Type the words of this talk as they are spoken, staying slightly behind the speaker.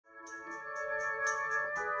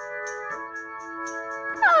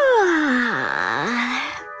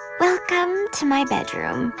to my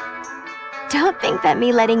bedroom. Don't think that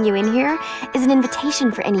me letting you in here is an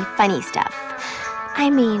invitation for any funny stuff.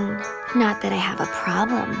 I mean, not that I have a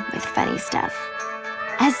problem with funny stuff.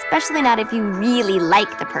 Especially not if you really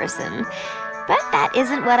like the person. But that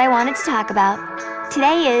isn't what I wanted to talk about.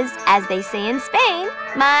 Today is, as they say in Spain,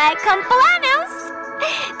 my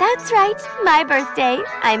cumpleaños. That's right, my birthday.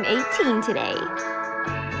 I'm 18 today.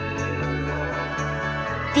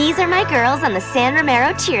 These are my girls on the San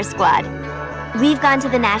Romero cheer squad. We've gone to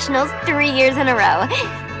the Nationals 3 years in a row.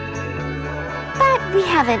 But we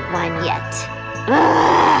haven't won yet.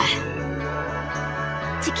 Ugh.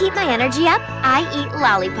 To keep my energy up, I eat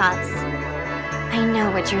lollipops. I know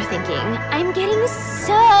what you're thinking. I'm getting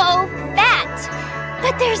so fat,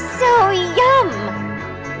 but they're so yum.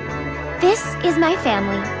 This is my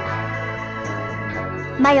family.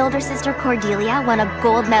 My older sister Cordelia won a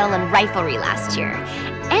gold medal in riflery last year,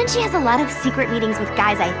 and she has a lot of secret meetings with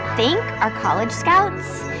guys I think are college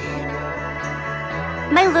scouts.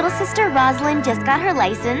 My little sister Rosalind just got her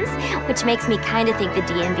license, which makes me kind of think the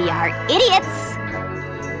DMV are idiots.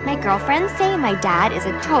 My girlfriends say my dad is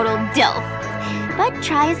a total dilf, but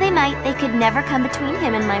try as they might, they could never come between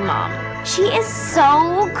him and my mom. She is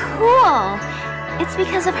so cool. It's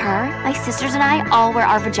because of her, my sisters and I all wear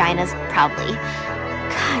our vaginas proudly.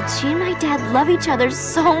 God, she and my dad love each other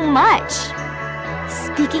so much.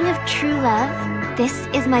 Speaking of true love, this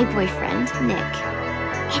is my boyfriend, Nick.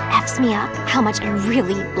 It F's me up how much I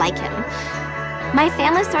really like him. My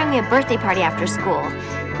family's throwing me a birthday party after school.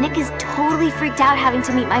 Nick is totally freaked out having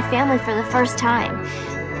to meet my family for the first time.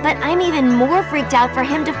 But I'm even more freaked out for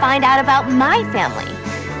him to find out about my family.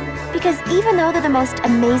 Because even though they're the most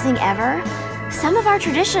amazing ever, some of our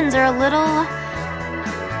traditions are a little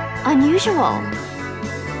unusual.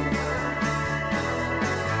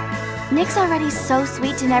 Nick's already so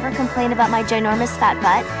sweet to never complain about my ginormous fat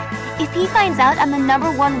butt. If he finds out I'm the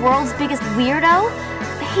 #1 world's biggest weirdo,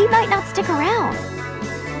 he might not stick around.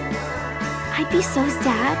 I'd be so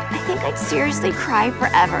sad. I think I'd seriously cry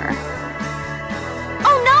forever.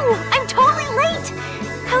 Oh no! I'm totally late!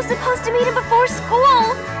 I was supposed to meet him before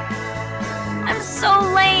school! I'm so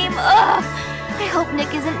lame. Ugh! I hope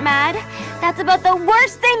Nick isn't mad. That's about the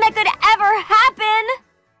worst thing that could ever happen!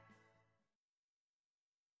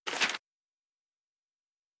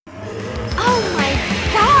 Oh my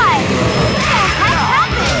god! What the heck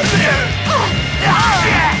happened?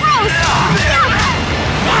 Gross!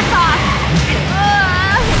 Back off!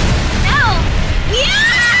 No!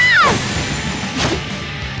 Yeah!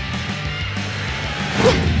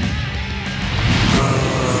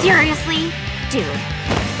 Seriously? Dude.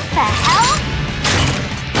 The hell?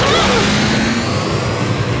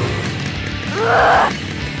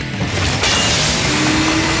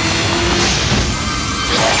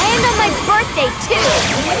 And on my birthday, too!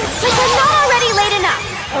 Like I'm not already late enough!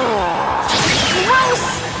 Gross!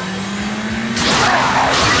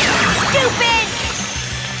 Stupid!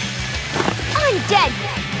 Undead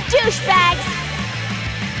douchebags!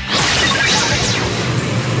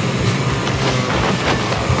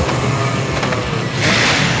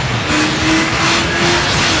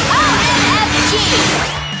 OMFG!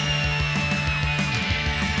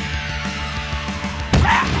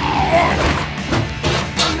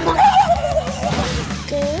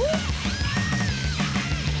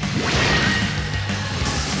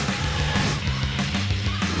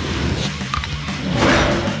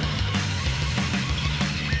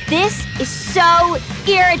 This is so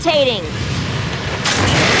irritating!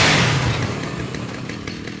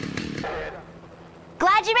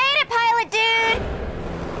 Glad you made it, pilot dude!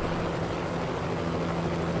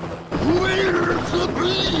 Where to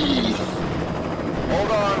be?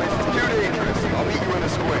 Hold on, this is too dangerous. I'll meet you in the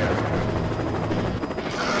square.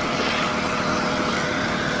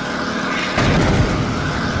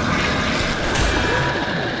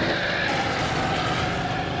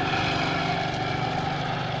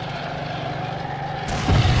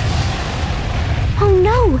 Oh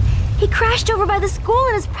no! He crashed over by the school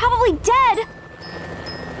and is probably dead!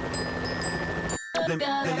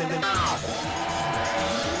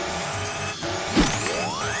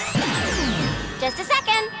 Just a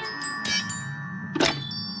second!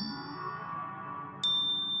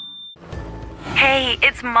 Hey,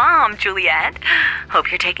 it's Mom, Juliet.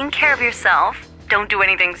 Hope you're taking care of yourself. Don't do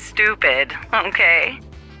anything stupid, okay?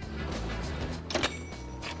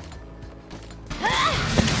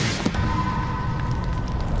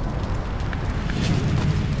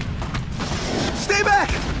 Stay back!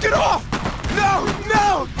 Get off! No!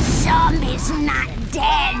 No! Zombie's not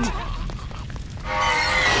dead!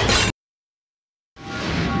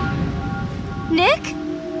 Nick?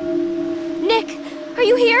 Nick, are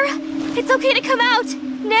you here? It's It's okay to come out!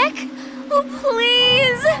 Nick? Oh,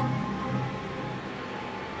 please!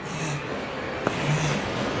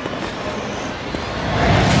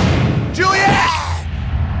 Juliet!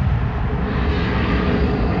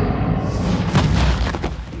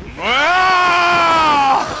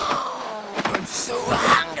 I'm so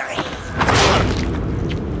hungry.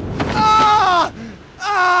 Ah!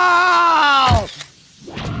 Ow!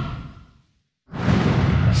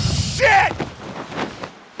 Shit!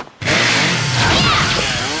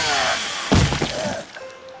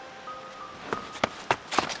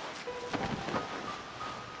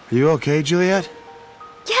 Are you okay, Juliet?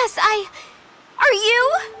 Yes, Are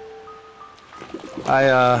you?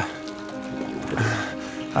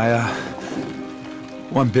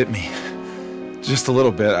 One bit me. Just a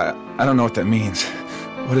little bit. I don't know what that means.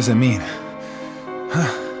 What does it mean? Huh?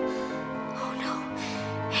 Oh no,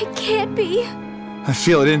 it can't be. I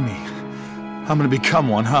feel it in me. I'm gonna become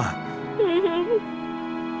one, huh?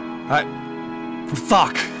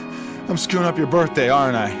 Fuck! I'm screwing up your birthday,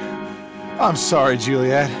 aren't I? I'm sorry,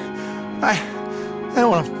 Juliet. I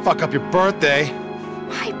don't want to fuck up your birthday.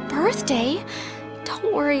 My birthday?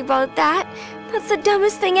 Don't worry about that. That's the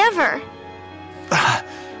dumbest thing ever.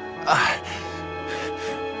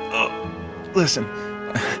 Listen,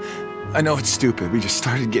 I know it's stupid. We just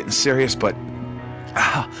started getting serious, but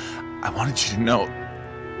I wanted you to know.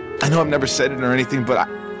 I know I've never said it or anything, but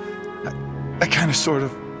I kind of sort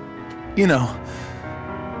of, you know,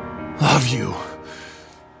 love you.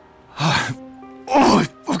 Oh, I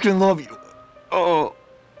fucking love you. Oh.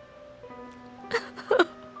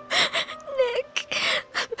 Nick.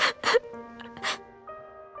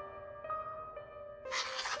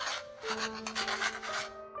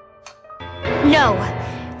 No.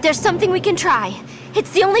 There's something we can try.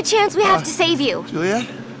 It's the only chance we have to save you. Juliet?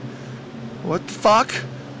 What the fuck?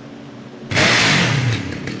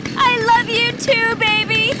 I love you too,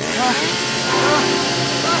 baby!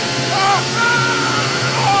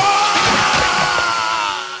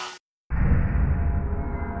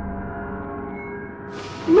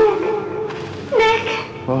 Nick!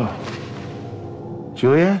 Oh.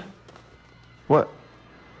 Juliet? What?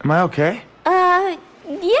 Am I okay?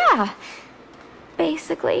 Yeah.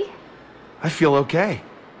 Basically. I feel okay.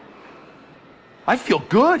 I feel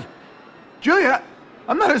good. Juliet,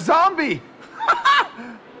 I'm not a zombie.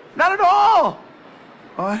 Not at all.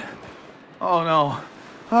 What? Oh no.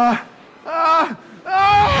 Nick!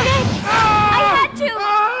 I had to!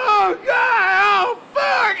 Oh God! Oh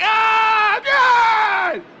fuck! Oh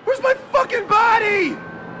God! Where's my fucking body?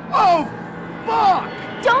 Oh fuck!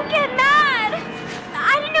 Don't get mad!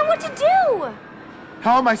 I didn't know what to do!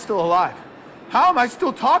 How am I still alive? How am I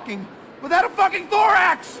still talking without a fucking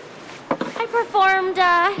thorax? I performed,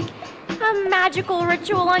 a magical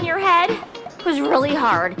ritual on your head. It was really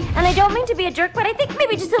hard. And I don't mean to be a jerk, but I think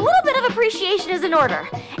maybe just a little bit of appreciation is in order.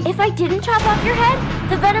 If I didn't chop off your head,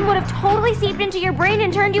 the venom would have totally seeped into your brain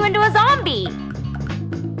and turned you into a zombie.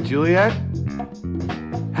 Juliet?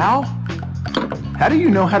 How? How do you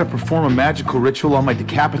know how to perform a magical ritual on my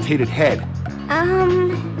decapitated head?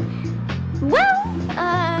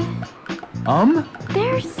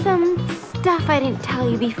 There's some stuff I didn't tell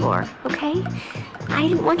you before, okay? I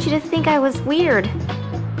didn't want you to think I was weird.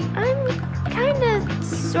 I'm kinda,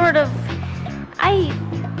 sort of,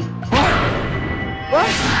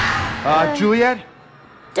 What? Juliet?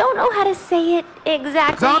 Don't know how to say it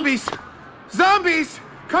exactly. Zombies! Zombies!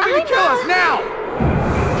 Coming to kill us now!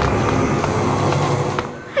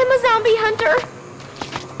 I'm a zombie hunter.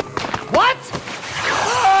 What?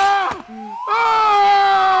 Ah! Ah!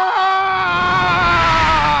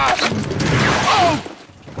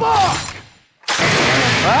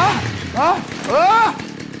 Oh, fuck!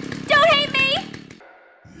 Don't hate me!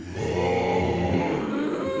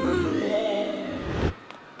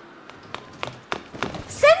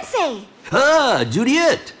 Sensei! Ah,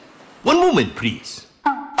 Juliet. One moment, please.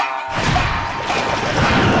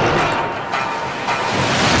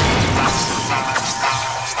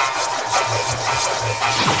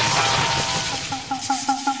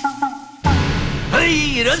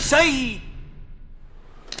 Hey, Rasai!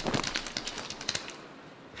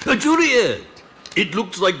 Juliet, it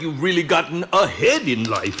looks like you've really gotten ahead in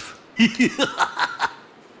life.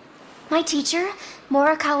 My teacher,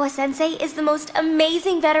 Morikawa-sensei, is the most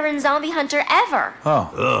amazing veteran zombie hunter ever.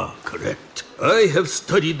 Oh. Ah, correct. I have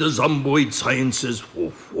studied the zomboid sciences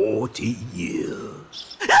for 40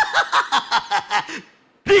 years.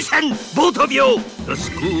 Listen, both of you! The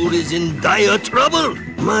school is in dire trouble.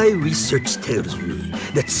 My research tells me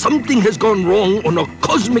that something has gone wrong on a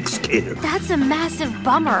cosmic scale. That's a massive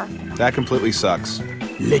bummer. That completely sucks.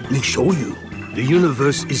 Let me show you. The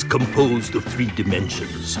universe is composed of 3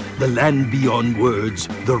 dimensions. The land beyond words,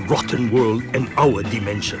 the rotten world, and our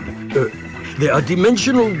dimension, Earth. There are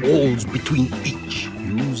dimensional walls between each.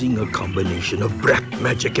 Using a combination of black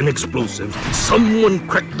magic and explosives, someone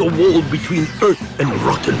cracked the wall between Earth and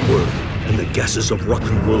rotten world, and the gases of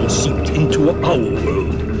rotten world seeped into our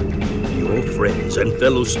world. Your friends and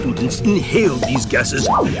fellow students inhaled these gases,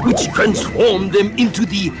 which transformed them into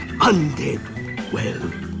the undead. Well,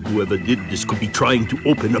 whoever did this could be trying to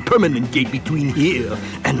open a permanent gate between here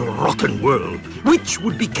and rotten world, which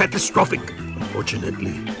would be catastrophic,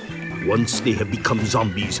 unfortunately. Once they have become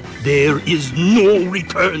zombies, there is no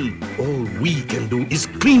return. All we can do is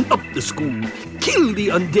clean up the school, kill the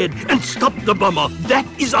undead, and stop the bomber. That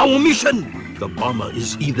is our mission. The bomber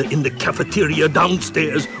is either in the cafeteria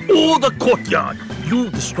downstairs or the courtyard. You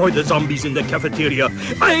destroy the zombies in the cafeteria.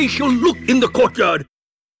 I shall look in the courtyard.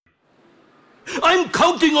 I'm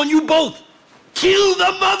counting on you both. Kill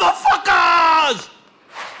the motherfuckers!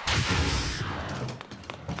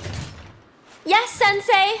 Yes,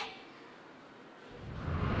 Sensei.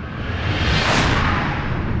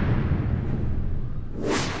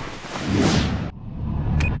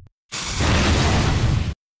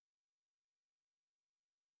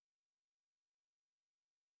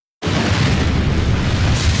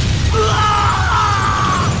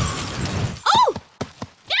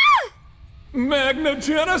 Magna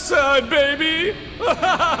genocide, baby! Hey!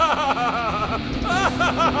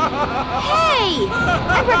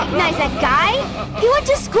 I recognize that guy! He went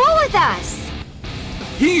to school with us!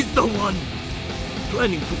 He's the one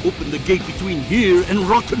planning to open the gate between here and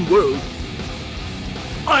rotten world.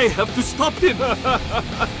 I have to stop him.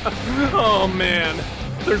 Oh man,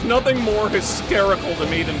 there's nothing more hysterical to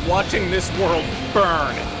me than watching this world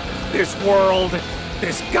burn. This world,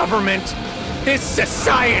 this government, this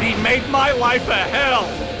society made my life a hell.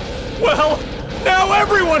 Well, now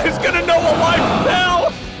everyone is gonna know a life of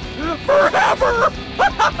hell forever.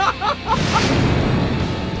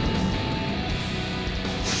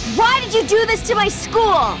 Why did you do this to my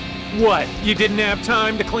school? What, you didn't have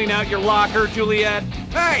time to clean out your locker, Juliet?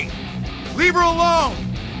 Hey! Leave her alone!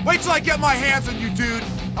 Wait till I get my hands on you, dude!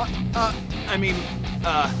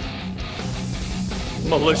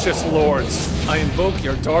 Malicious lords, I invoke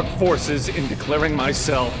your dark forces in declaring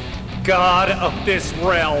myself God of this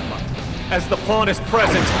realm. As the pawn is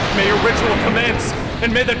present, may a ritual commence,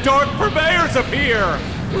 and may the dark purveyors appear!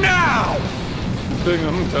 Now!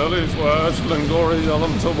 Bingham, Kelly's Wash, Lingori,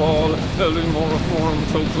 Elam Tobal, Ellie Moriform,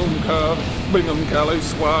 Tokum Cav, Bingham, Kelly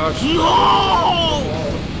Swash. No!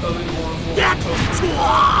 That's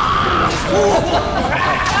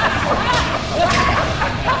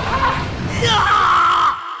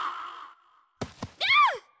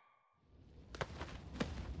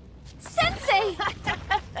Sensei!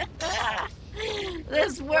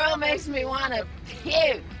 This world makes me want to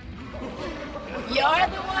puke. You're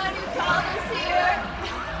the one who called us here?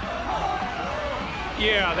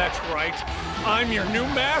 Yeah, that's right. I'm your new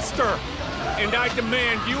master. And I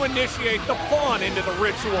demand you initiate the pawn into the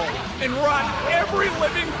ritual and rot every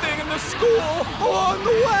living thing in the school along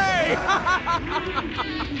the way!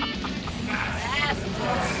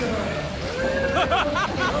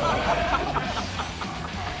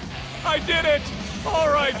 I did it! All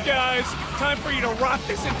right, guys. Time for you to rot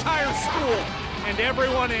this entire school and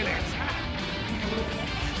everyone in it.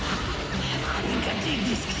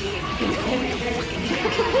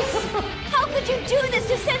 How could you do this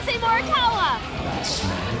to Sensei Morikawa?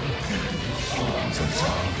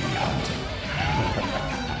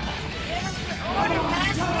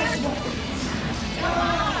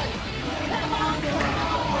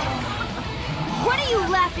 What are you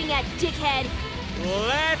laughing at, dickhead?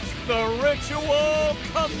 Let the ritual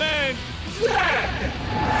commence!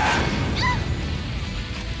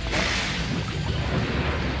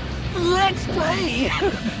 Let's play!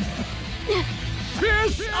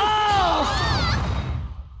 Piss off!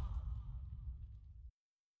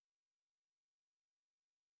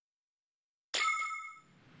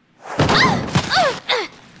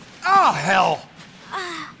 Oh, hell!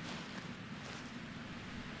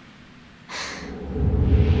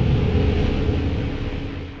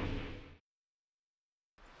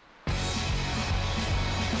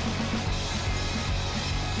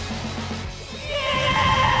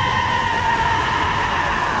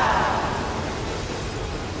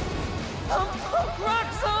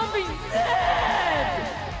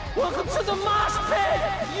 Welcome to the mosh pit,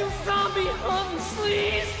 you zombie hunting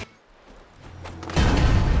sleaze!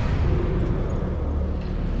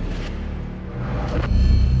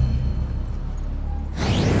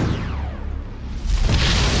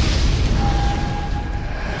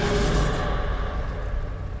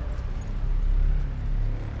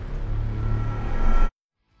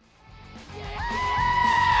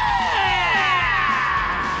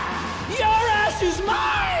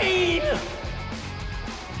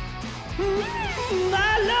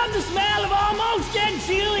 I love the smell of almost dead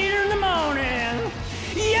cheerleader in the morning.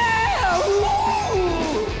 Yeah!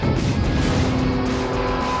 Woo!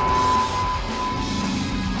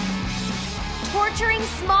 Torturing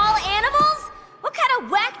small animals? What kind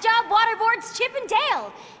of whack job waterboards Chip and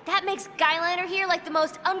Dale? That makes Skyliner here like the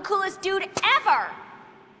most uncoolest dude ever!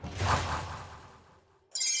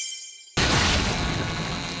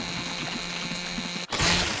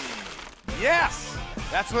 Yes!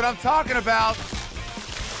 That's what I'm talking about!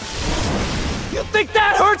 You think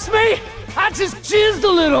that hurts me? I just jizzed a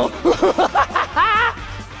little.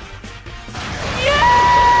 Yeah!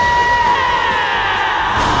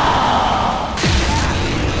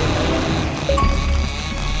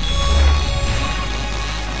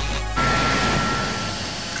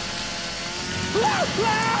 Not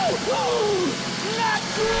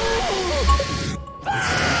true!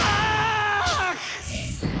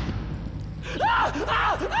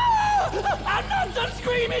 I'm not done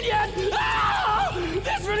screaming yet!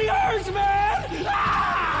 This really hurts, man!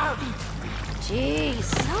 Jeez,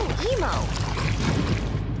 so emo.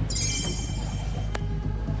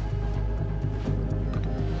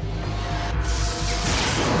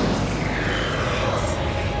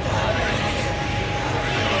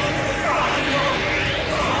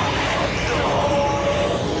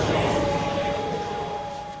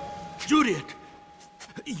 Juliet!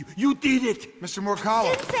 You did it! Mr.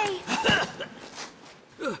 Morikawa. Sensei!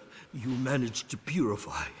 You managed to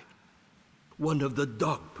purify one of the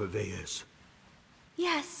dark purveyors.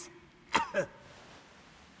 Yes.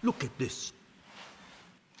 Look at this.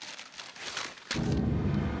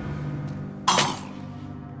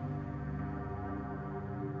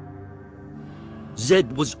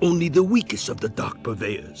 Zed was only the weakest of the dark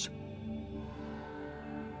purveyors.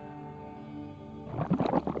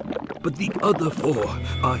 But the other four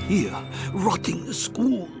are here, rotting the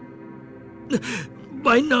school.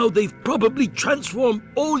 By now, they've probably transformed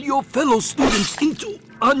all your fellow students into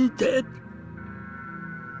undead.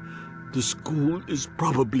 The school is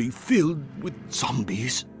probably filled with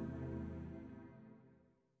zombies.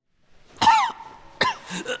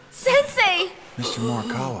 Sensei! Mr.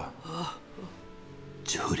 Morikawa.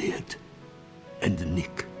 Juliet and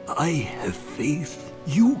Nick, I have faith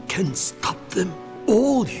you can stop them.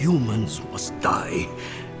 All humans must die,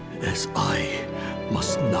 as I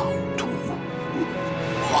must now too.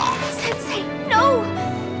 Sensei, no!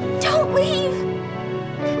 Don't leave!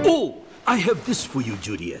 Oh, I have this for you,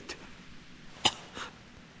 Juliet.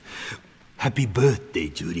 Happy birthday,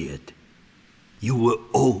 Juliet. You were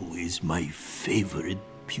always my favorite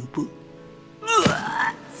pupil.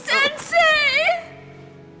 Sensei!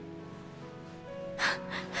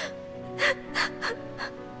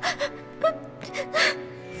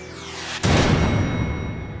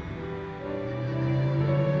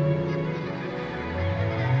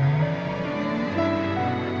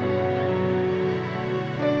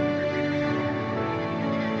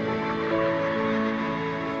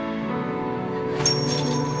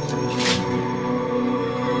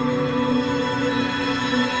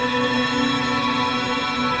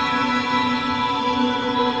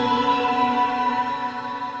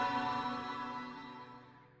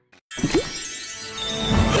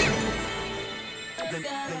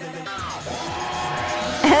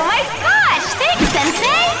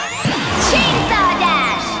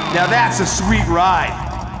 Now that's a sweet ride!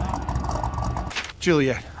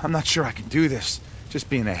 Juliet, I'm not sure I can do this. Just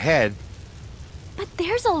being ahead. But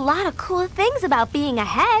there's a lot of cool things about being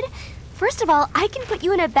ahead. First of all, I can put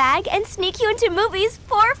you in a bag and sneak you into movies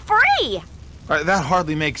for free! That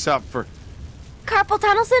hardly makes up for... Carpal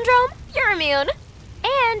tunnel syndrome? You're immune.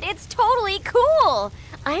 And it's totally cool!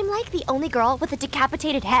 I'm like the only girl with a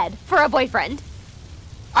decapitated head for a boyfriend.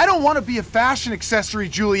 I don't want to be a fashion accessory,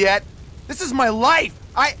 Juliet! This is my life!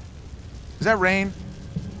 Is that rain?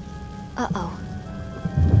 Uh-oh.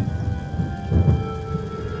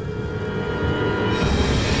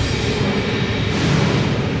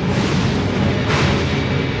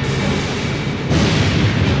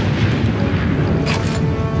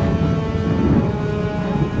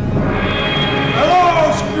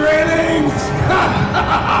 Hello, greetings!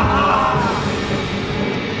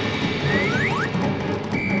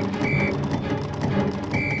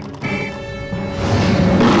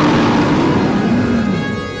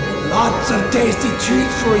 Lots of tasty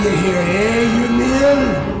treats for you here, eh, you Neil?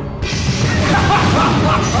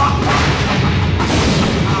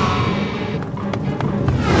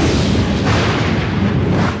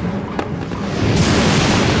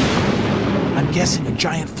 I'm guessing a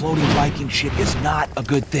giant floating Viking ship is not a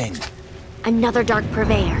good thing. Another dark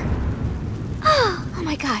purveyor. Oh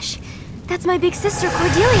my gosh. That's my big sister,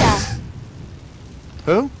 Cordelia.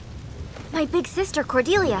 Who? My big sister,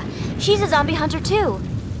 Cordelia. She's a zombie hunter, too.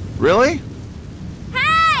 Really?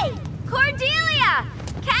 Hey! Cordelia!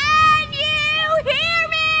 Can you hear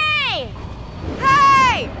me?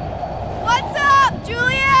 Hey! What's up,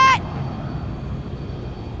 Juliet?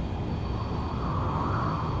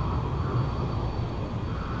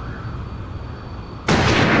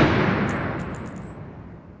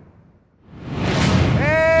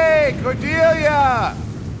 Hey, Cordelia!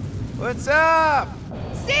 What's up?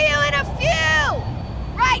 See you in a few!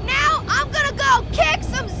 Right now, I'm gonna go kick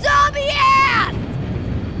some zombie ass!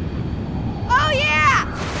 Oh yeah!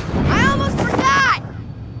 I almost forgot!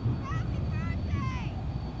 Happy birthday!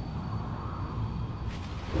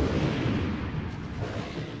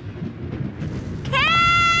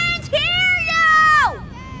 Can't hear you!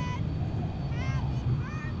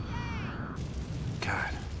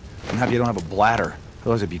 God, I'm happy I don't have a bladder.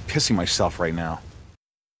 Otherwise I'd be pissing myself right now.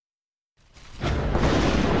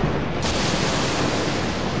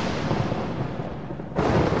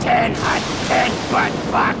 Ten butt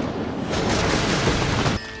fuck!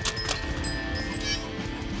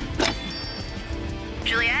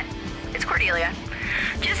 Juliet, it's Cordelia.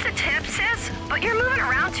 Just a tip, sis, but you're moving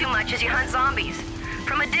around too much as you hunt zombies.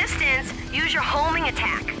 From a distance, use your homing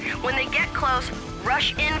attack. When they get close,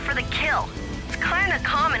 rush in for the kill. It's kind of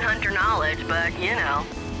common hunter knowledge, but you know.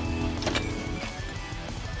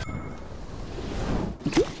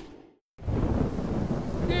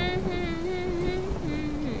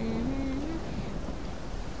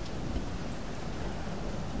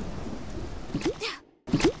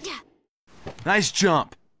 Nice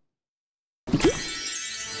jump.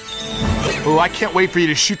 Oh, I can't wait for you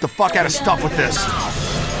to shoot the fuck out of stuff with this.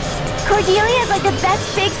 Cordelia is like the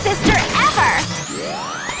best big sister ever!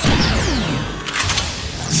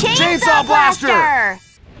 Chainsaw Blaster!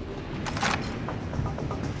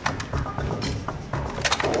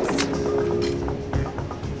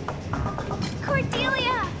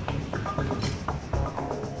 Cordelia!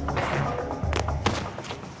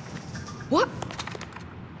 What?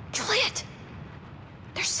 Juliet!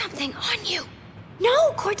 There's something on you!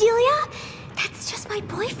 No, Cordelia! That's just my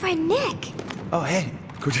boyfriend, Nick. Oh, hey,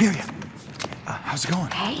 Cordelia. How's it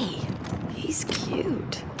going? Hey, he's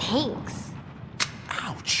cute. Thanks.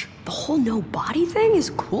 Ouch. The whole no body thing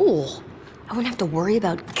is cool. I wouldn't have to worry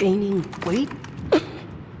about gaining weight.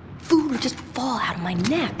 Food would just fall out of my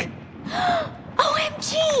neck.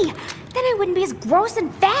 OMG! Then I wouldn't be as gross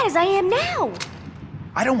and fat as I am now.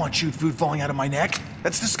 I don't want chewed food falling out of my neck.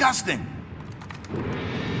 That's disgusting.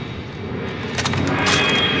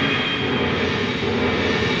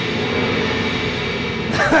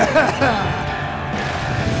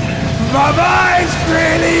 Bye-bye,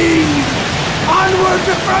 Screening! Onward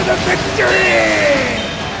to further victory!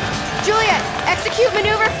 Juliet, execute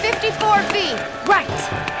maneuver 54V. Right.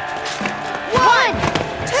 1,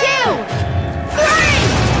 2, 3!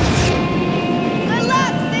 Good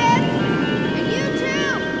luck, sis! And you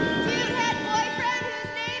too, cute head boyfriend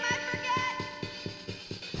whose name I forget.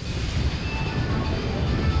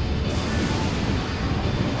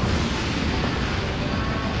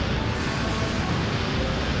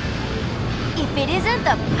 If it isn't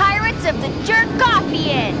the Pirates of the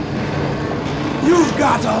Jerkopian! You've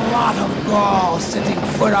got a lot of gall setting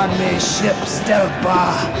foot on me ship,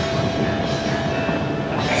 Stelpa.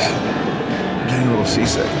 I'm getting a little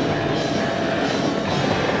seasick.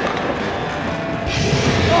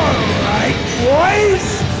 All right, boys!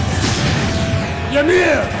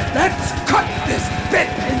 Ymir, let's cut this bit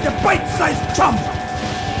into bite-sized chunks.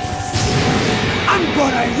 I'm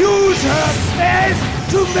gonna use her face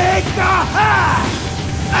to make a hat,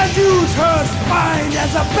 and use her spine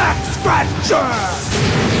as a back scratcher.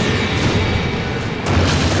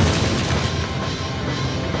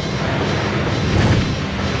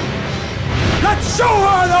 Let's show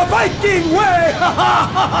her the Viking way! Ha ha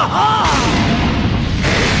ha ha ha!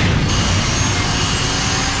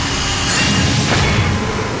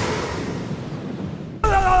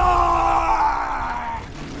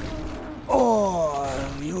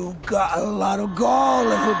 Got a lot of gall,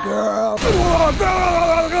 little girl.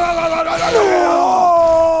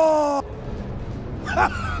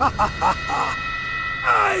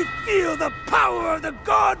 I feel the power of the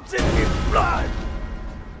gods in his blood.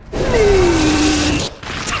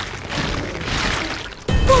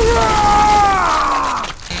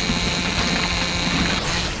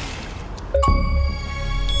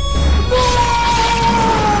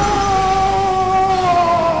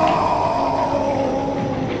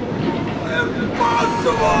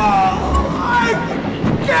 I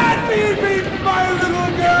can't be my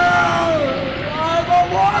little girl! I'm a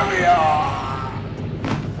warrior!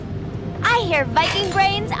 I hear Viking brave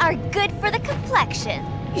action.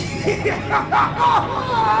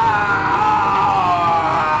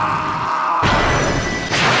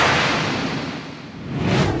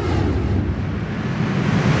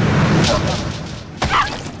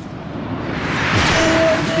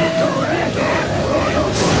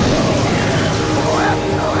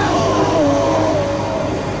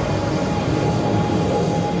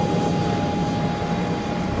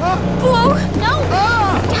 Whoa, no!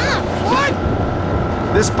 Stop! What?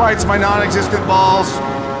 This bites my non-existent balls.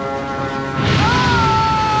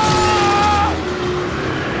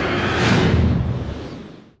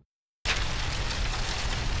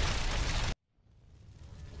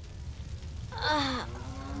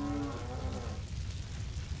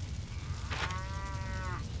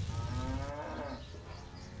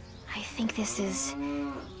 I think this is...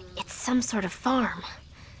 it's some sort of farm.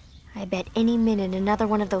 I bet any minute another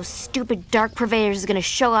one of those stupid dark purveyors is gonna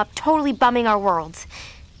show up, totally bumming our worlds.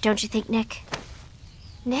 Don't you think, Nick?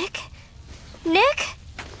 Nick? Nick?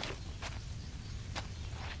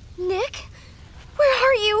 Nick? Where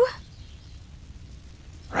are you?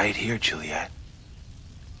 Right here, Juliet.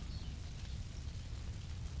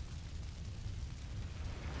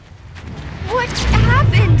 What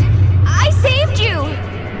happened? I saved you!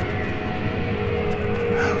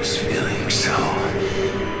 I was feeling so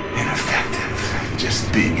ineffective,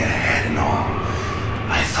 just being ahead and all.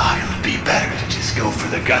 I thought it would be better to just go for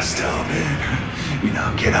the gusto. You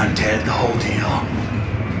know, get undead, the whole deal.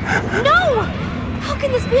 No! How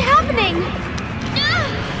can this be happening?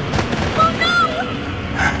 Oh no!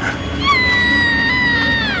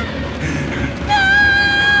 No!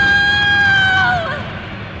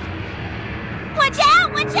 Watch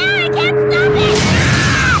out! Watch out! I can't stop it!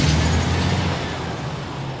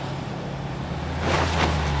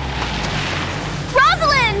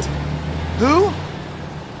 Rosalind! Who?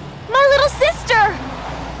 My little sister!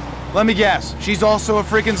 Let me guess. She's also a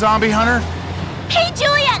freaking zombie hunter? Hey,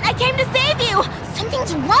 Juliet! I came to save you!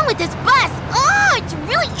 Something's wrong with this bus! Oh, it's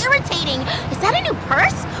really irritating! Is that a new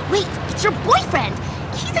purse? Wait, it's your boyfriend!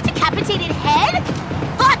 He's a decapitated head?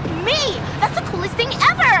 Fuck me! That's the coolest thing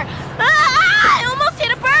ever! Ah! I almost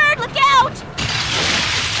hit a bird! Look out!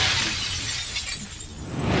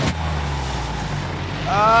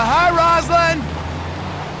 Hi, Rosalind!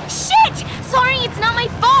 Shit! Sorry, it's not my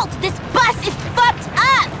fault! This bus is fucked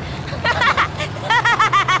up!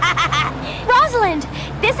 Rosalind,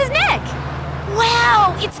 this is Nick!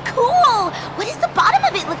 Wow, it's cool! What does the bottom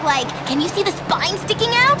of it look like? Can you see the spine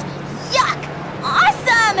sticking out? Yuck!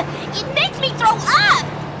 Awesome! It makes me throw up!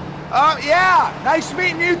 Yeah! Nice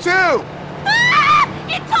meeting you too! Ah!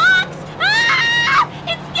 It talks! Ah!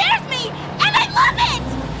 It scares me! And I love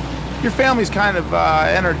it! Your family's kind of,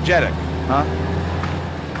 energetic, huh?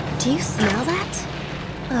 Do you smell that?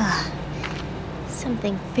 Ugh.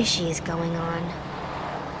 Something fishy is going on.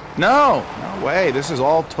 No way. This is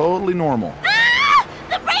all totally normal. Ah!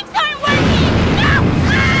 The brakes aren't working! No!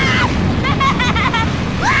 Ah!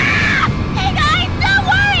 Ah! Hey guys, don't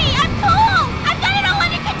worry! I'm cool! I've got it all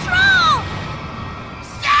under control!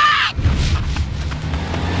 Shit!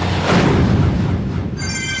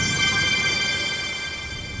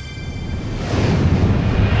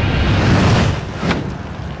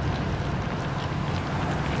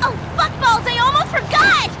 Oh, fuckballs! I almost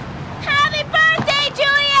forgot! Happy birthday,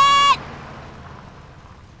 Juliet!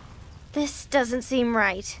 This doesn't seem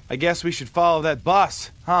right. I guess we should follow that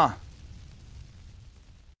bus, huh?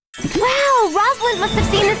 Wow, Rosalind must have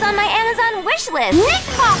seen this on my Amazon wish list. Nick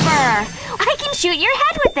Hopper! I can shoot your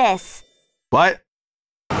head with this. What?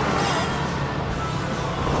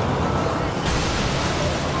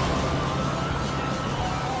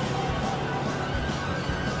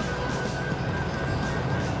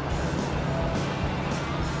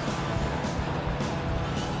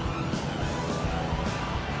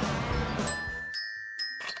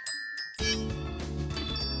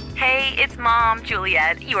 Hey, it's Mom,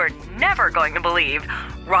 Juliet. You are never going to believe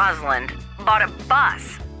Rosalind bought a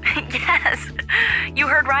bus. Yes, you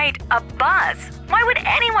heard right, a bus. Why would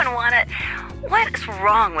anyone want it? What's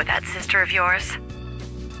wrong with that sister of yours?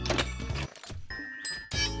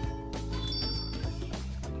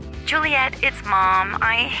 Juliet, it's Mom.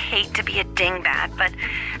 I hate to be a dingbat, but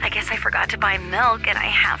I guess I forgot to buy milk and I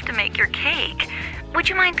have to make your cake. Would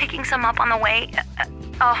you mind picking some up on the way?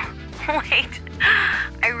 Oh, wait.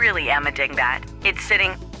 I really am a dingbat. It's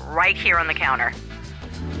sitting right here on the counter.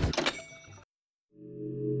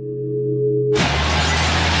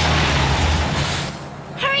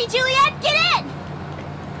 Hurry, Juliet, get in!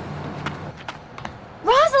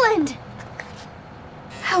 Rosalind!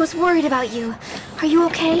 I was worried about you. Are you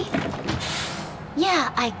okay?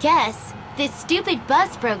 Yeah, I guess. This stupid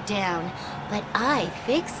bus broke down. but I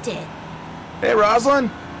fixed it. Hey,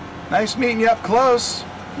 Rosalind. Nice meeting you up close.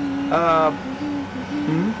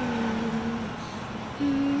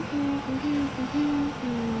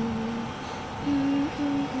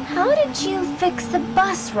 How did you fix the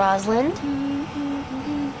bus, Rosalind?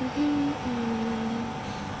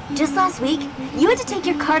 Just last week, you had to take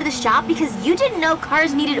your car to the shop because you didn't know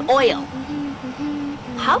cars needed oil.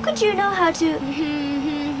 How could you know how to...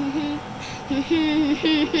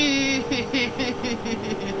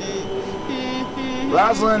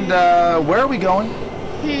 Rosalind, where are we going?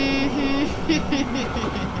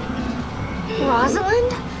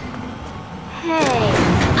 Rosalind? Hey.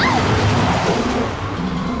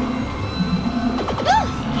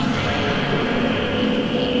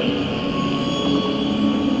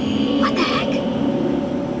 What the heck?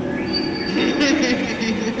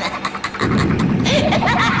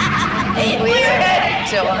 We're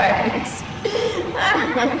dorks.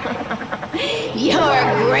 You're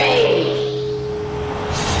great.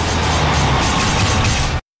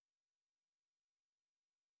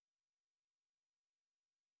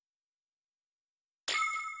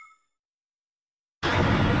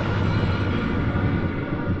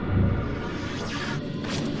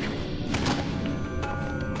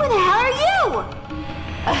 Where the hell are you?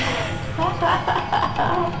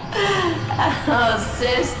 Oh,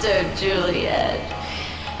 Sister Juliet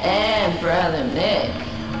and Brother Nick,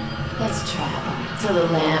 let's travel to the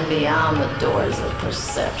land beyond the doors of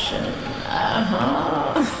perception.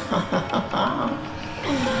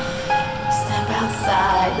 Step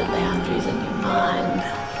outside the boundaries of your mind.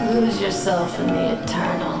 Lose yourself in the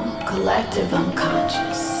eternal, collective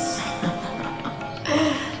unconscious.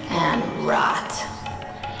 And rot.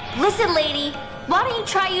 Listen, lady, why don't you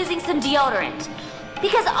try using some deodorant?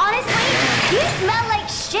 Because honestly, you smell like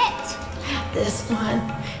shit. This one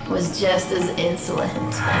was just as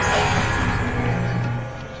insolent.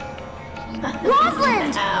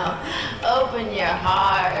 Rosalind! Now, open your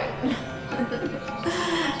heart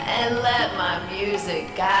and let my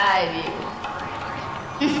music guide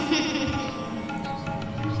you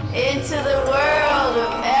into the world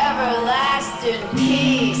of everlasting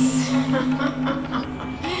peace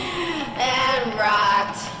and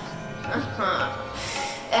rot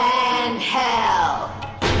and hell.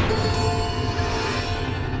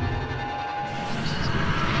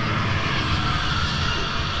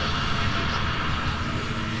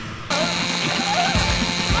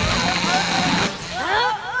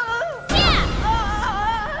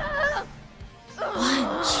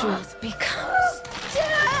 One truth becomes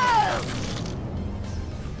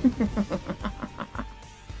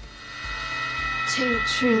two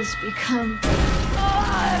truths become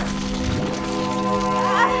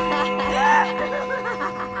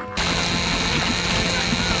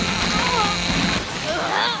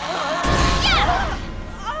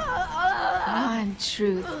one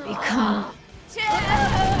truth become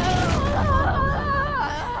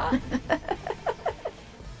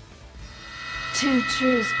two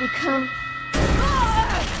truths become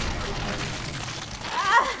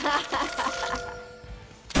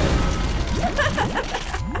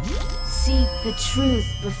seek the truth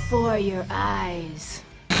before your eyes.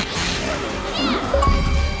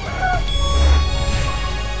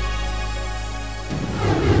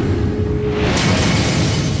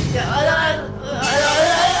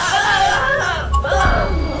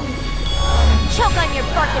 Choke on your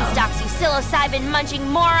Birkenstocks, you psilocybin munching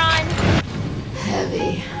moron!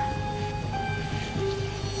 Heavy.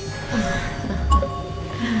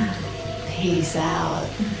 Peace out.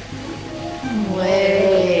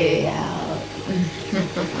 Way out.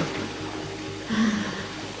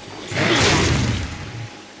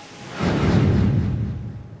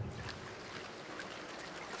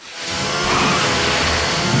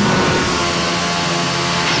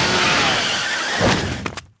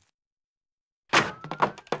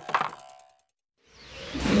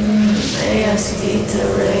 Vita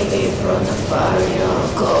reggae from the Fario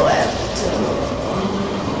Coepto.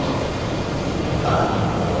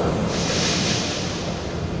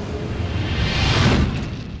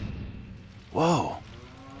 Whoa.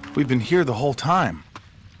 We've been here the whole time.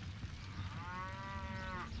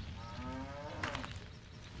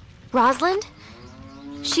 Rosalind?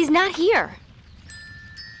 She's not here.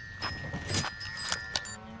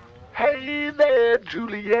 Hey there,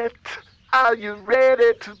 Juliet. Are you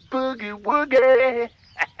ready to boogie woogie?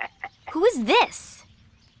 Who is this?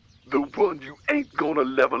 The one you ain't gonna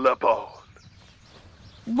level up on.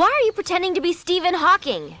 Why are you pretending to be Stephen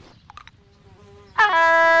Hawking?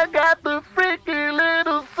 I got the freaky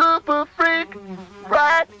little super freak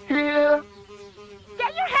right here.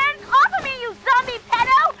 Get your hands off of me, you zombie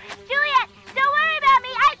pedo! Juliet,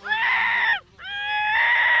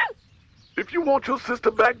 want your sister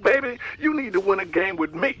back, baby, you need to win a game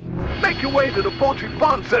with me. Make your way to the Poultry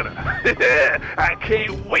Fun Center. I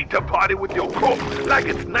can't wait to party with your crew like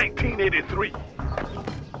it's 1983.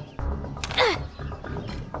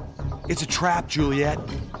 It's a trap, Juliet.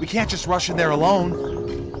 We can't just rush in there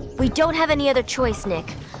alone. We don't have any other choice, Nick.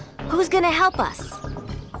 Who's gonna help us?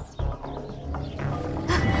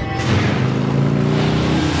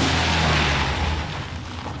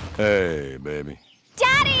 Hey, baby.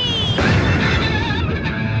 Daddy!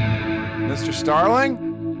 Mr. Starling?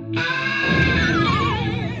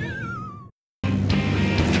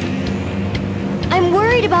 I'm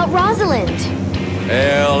worried about Rosalind.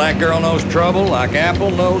 Hell, that girl knows trouble like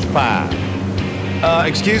apple knows pie.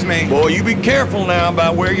 Excuse me. Boy, you be careful now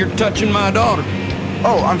about where you're touching my daughter.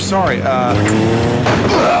 Oh, I'm sorry.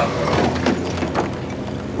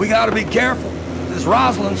 We gotta be careful. This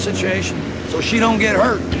Rosalind situation, so she don't get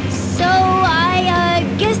hurt. So, I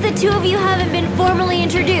guess the two of you haven't been formally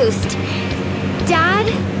introduced. Dad,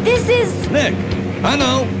 this is... Nick, I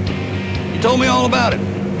know. You told me all about it.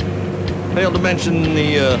 Failed to mention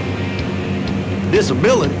the,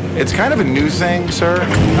 disability. It's kind of a new thing, sir.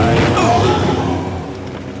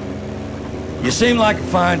 You seem like a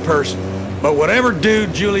fine person, but whatever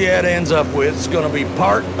dude Juliet ends up with is gonna be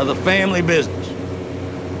part of the family business.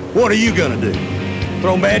 What are you gonna do?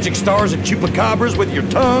 Throw magic stars at chupacabras with your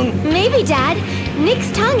tongue? Maybe, Dad.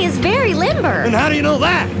 Nick's tongue is very limber. And how do you know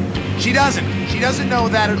that? She doesn't. She doesn't know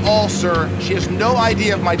that at all, sir. She has no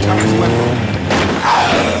idea if my tongue is limber.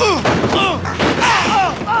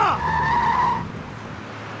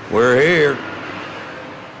 We're here.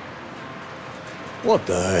 What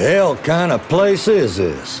the hell kind of place is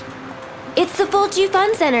this? It's the Fulci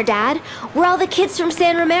Fun Center, Dad, where all the kids from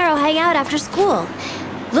San Romero hang out after school.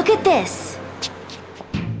 Look at this.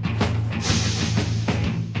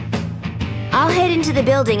 I'll head into the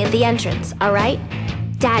building at the entrance, all right?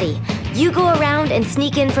 Daddy, you go around and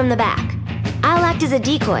sneak in from the back. I'll act as a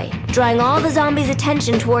decoy, drawing all the zombies'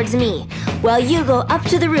 attention towards me, while you go up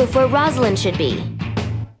to the roof where Rosalind should be.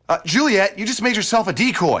 Juliet, you just made yourself a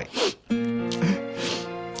decoy.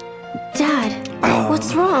 Dad,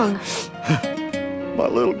 what's wrong? My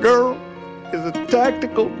little girl is a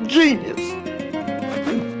tactical genius.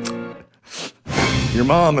 Your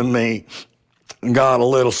mom and me got a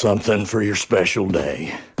little something for your special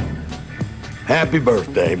day. Happy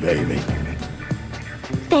birthday, baby.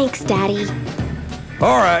 Thanks, Daddy.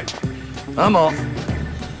 All right, I'm off.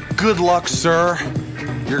 Good luck, sir.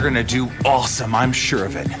 You're gonna do awesome, I'm sure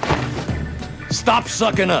of it. Stop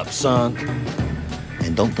sucking up, son.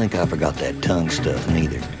 And don't think I forgot that tongue stuff,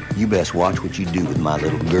 neither. You best watch what you do with my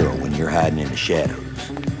little girl when you're hiding in the shadows.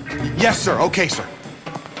 Yes, sir. Okay, sir.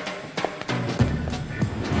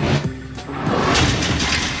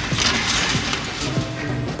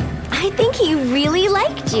 I think he really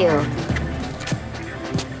liked you.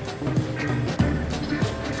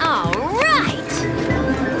 All right!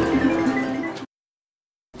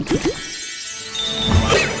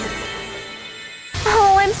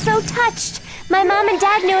 Oh, I'm so touched. My mom and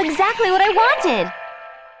dad knew exactly what I wanted.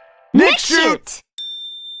 Nick, shoot!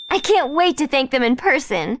 I can't wait to thank them in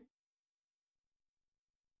person.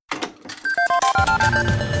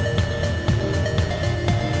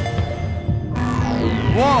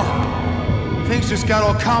 Whoa! Things just got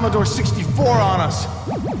all Commodore 64 on us.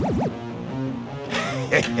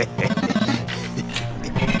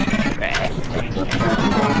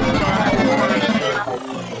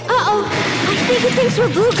 Uh-oh! I think it thinks we're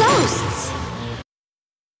blue ghosts.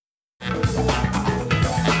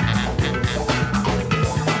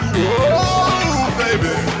 Whoa,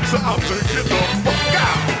 baby! Time to get the fuck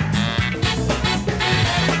out!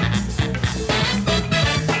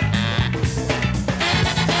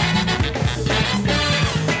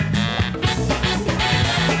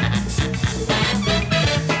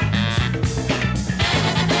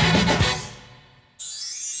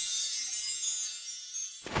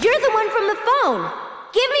 You're the one from the phone.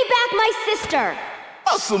 Give me back my sister.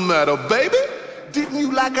 What's the matter, baby? Didn't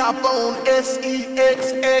you like our phone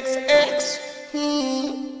SEXXX?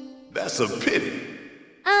 That's a pity.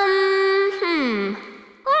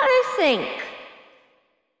 Let me think.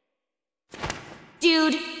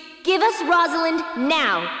 Dude, give us Rosalind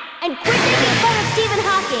now. And quit making fun of Stephen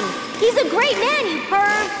Hawking. He's a great man, you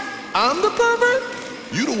perv. I'm the pervert?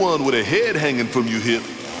 You the one with a head hanging from your hip.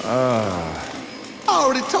 I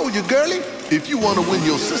already told you, girlie. If you want to win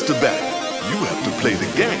your sister back, you have to play the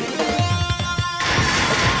game.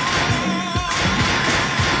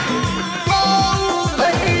 Oh,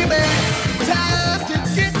 baby, time to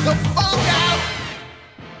get the fuck out.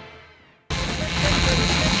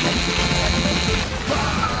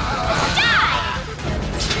 Die!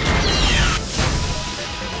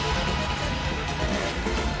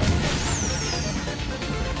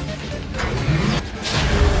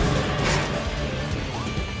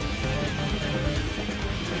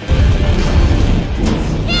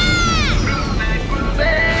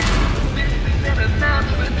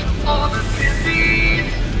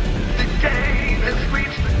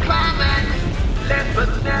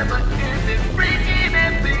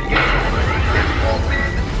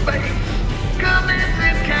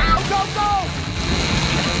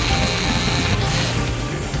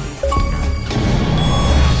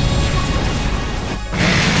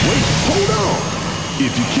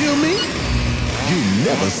 If you kill me, you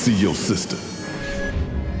never see your sister.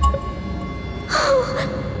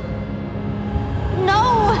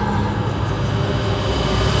 No!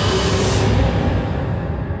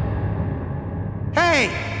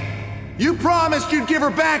 Hey! You promised you'd give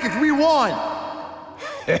her back if we won!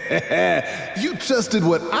 You trusted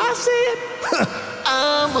what I said?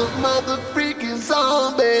 I'm a mother freaking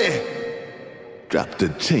zombie. Drop the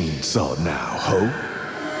chainsaw now, ho.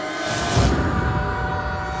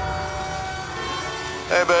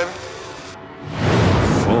 Hey, baby.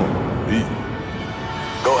 For me.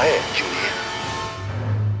 Go ahead, Juliet.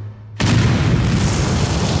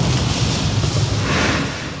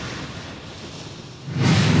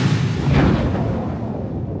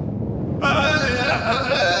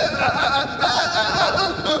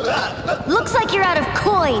 Looks like you're out of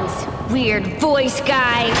coins, weird voice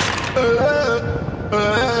guy.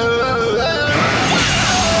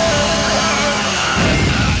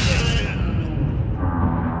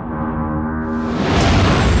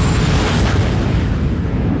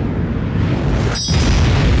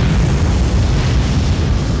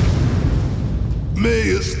 May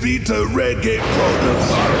his feet to Redgate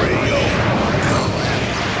Protosario.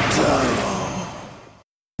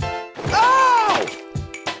 Oh!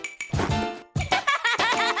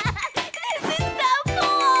 This is so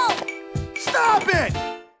cool! Stop it!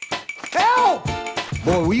 Help!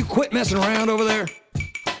 Boy, will you quit messing around over there?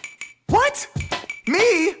 What?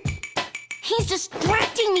 Me? He's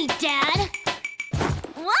distracting me, Dad.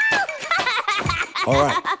 All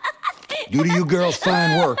right. Due to you girls'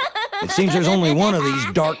 fine work, it seems there's only one of these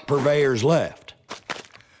dark purveyors left.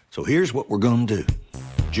 So here's what we're gonna do.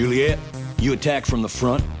 Juliet, you attack from the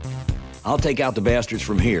front. I'll take out the bastards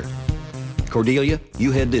from here. Cordelia,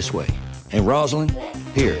 you head this way. And Rosalind,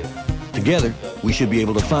 here. Together, we should be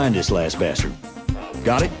able to find this last bastard.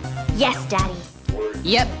 Got it? Yes, Daddy.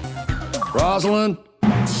 Yep. Rosalind?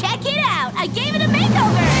 Check it out! I gave it a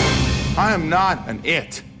makeover! I am not an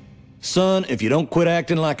it. Son, if you don't quit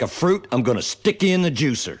acting like a fruit, I'm gonna stick you in the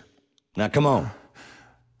juicer. Now, come on.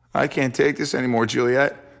 I can't take this anymore,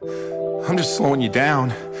 Juliet. I'm just slowing you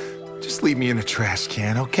down. Just leave me in a trash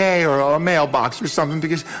can, okay? Or a mailbox or something,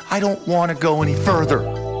 because I don't want to go any further.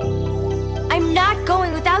 I'm not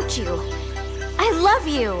going without you. I love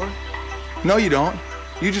you. No, you don't.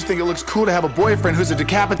 You just think it looks cool to have a boyfriend who's a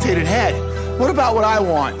decapitated head. What about what I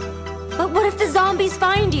want? But what if the zombies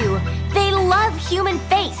find you? They love human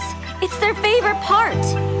face. It's their favorite part.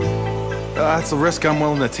 That's a risk I'm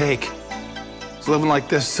willing to take. 'Cause living like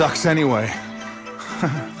this sucks anyway.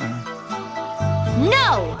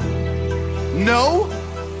 No! No?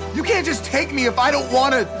 You can't just take me if I don't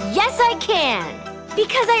want to. Yes, I can.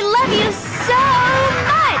 Because I love you so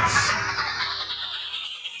much.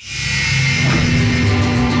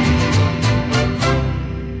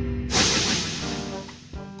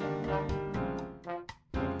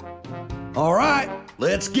 All right,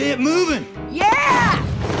 let's get moving. Yeah!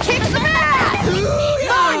 Kick some ass! Come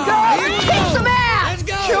on, girl! Kick some ass! Let's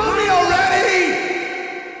go! Kill me already!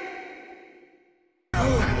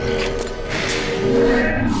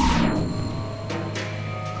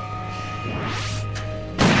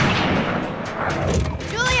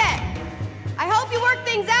 Juliet! I hope you work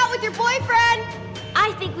things out with your boyfriend!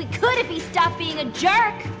 I think we could if he stopped being a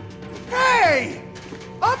jerk. Hey!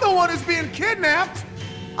 I'm the one who's being kidnapped!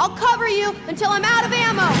 I'll cover you until I'm out of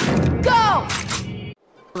ammo! Go!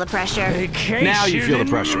 The pressure. Now you feel the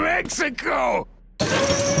pressure. Mexico!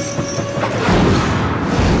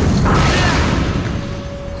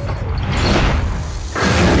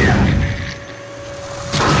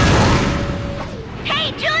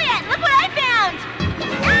 Hey, Juliet, look what I found!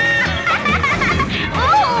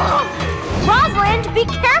 Ooh! Rosalind, be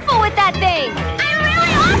careful with that thing! I'm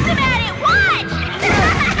really awesome at it! Watch!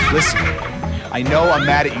 Listen, I know I'm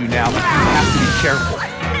mad at you now, but you have to be careful.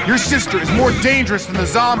 Your sister is more dangerous than the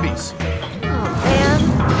zombies. Oh, man.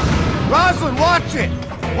 Rosalind, watch it!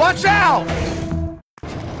 Watch out!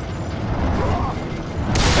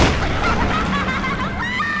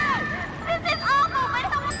 This is awful,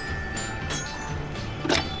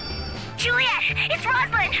 but... Juliet, it's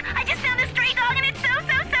Rosalind! I just found this stray dog and it's so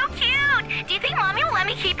cute! Do you think Mommy will let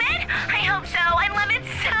me keep it? I hope so. I love it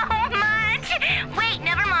so much! Wait,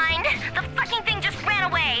 never mind. The fucking thing just ran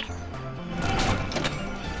away.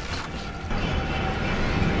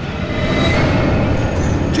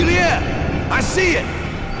 Juliet, I see it.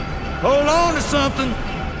 Hold on to something.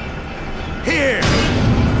 Here.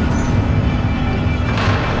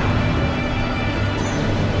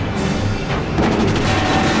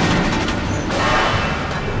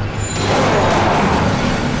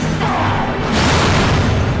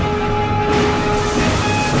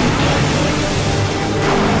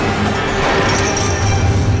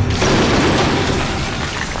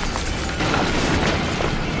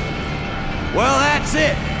 Well, that's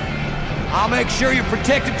it. I'll make sure you're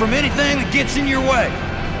protected from anything that gets in your way.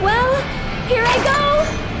 Well, here I go!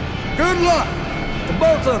 Good luck to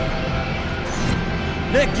both of you.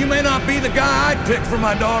 Nick, you may not be the guy I'd pick for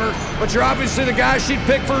my daughter, but you're obviously the guy she'd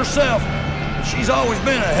pick for herself. She's always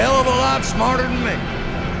been a hell of a lot smarter than me.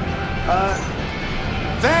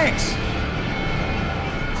 Thanks!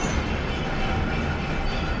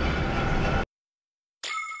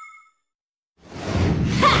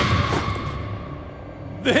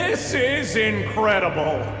 This is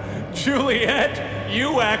incredible! Juliet,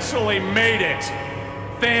 you actually made it!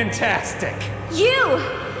 Fantastic! You!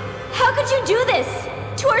 How could you do this?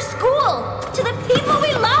 To our school! To the people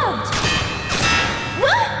we loved!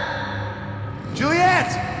 What?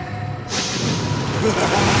 Juliet!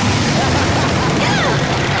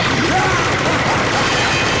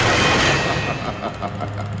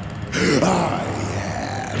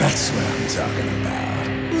 Yeah, that's what I'm talking about.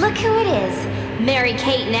 Look who it is.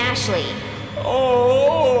 Mary-Kate and Ashley.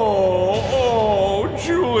 Oh,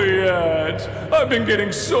 Juliet. I've been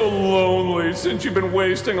getting so lonely since you've been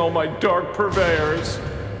wasting all my dark purveyors.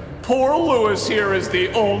 Poor Louis here is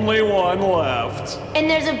the only one left. And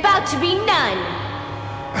there's about to be none.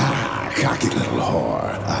 Ah, cocky little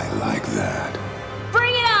whore. I like that.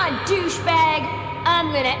 Bring it on, douchebag.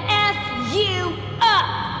 I'm gonna F you up.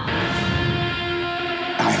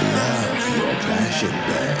 I love your passion,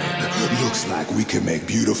 babe. Looks like we can make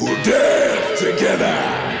beautiful death together.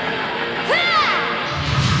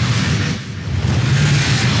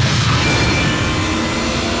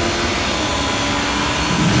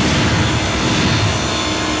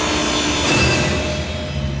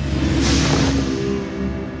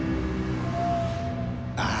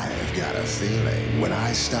 I've got a feeling when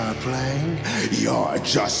I start playing, you're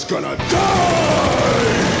just gonna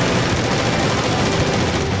die!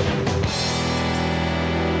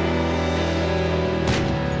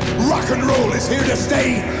 Rock and roll is here to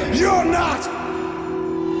stay. You're not!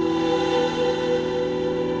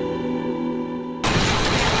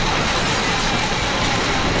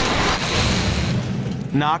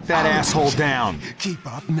 Knock that asshole down. Keep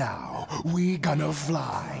up now. We gonna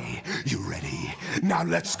fly. You ready? Now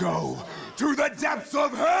let's go to the depths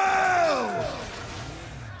of hell!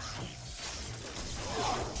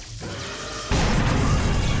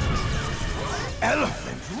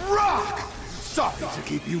 Elephant Rock! Sorry to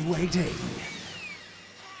keep you waiting.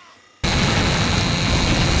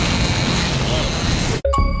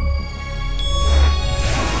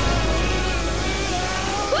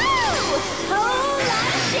 Woo! Whole lot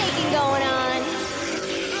of shaking going on.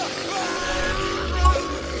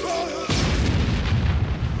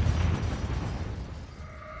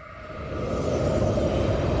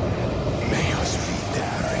 Meos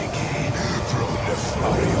vidarege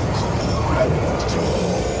proliferio colorido.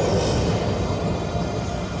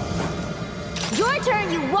 Your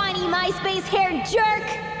turn, you whiny MySpace-haired jerk!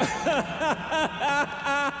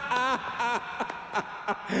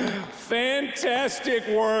 Fantastic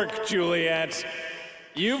work, Juliet.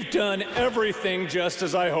 You've done everything just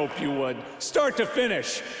as I hoped you would, start to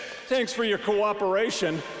finish. Thanks for your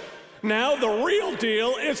cooperation. Now the real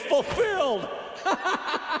deal is fulfilled!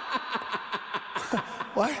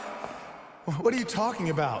 What? What are you talking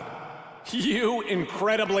about? You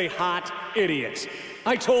incredibly hot idiot.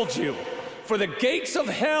 I told you, for the gates of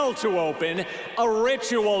hell to open, a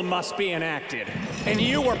ritual must be enacted. And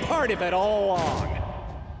you were part of it all along.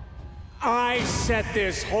 I set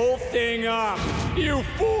this whole thing up, you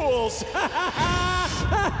fools!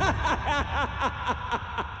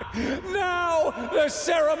 Now the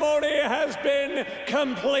ceremony has been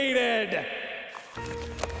completed!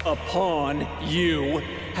 A pawn, you,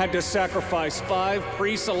 had to sacrifice 5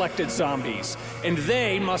 pre-selected zombies, and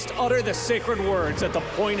they must utter the sacred words at the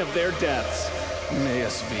point of their deaths.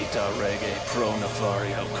 Meus vita rege pro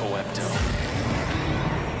nefario coepto.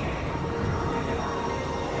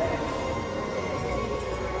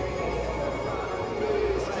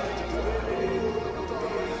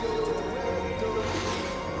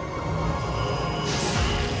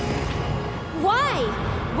 Why?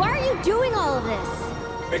 Why are you doing all of this?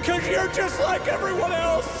 Because you're just like everyone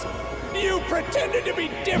else! You pretended to be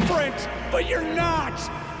different, but you're not!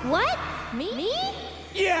 What? Me?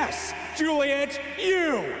 Yes, Juliet,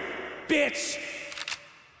 you! Bitch!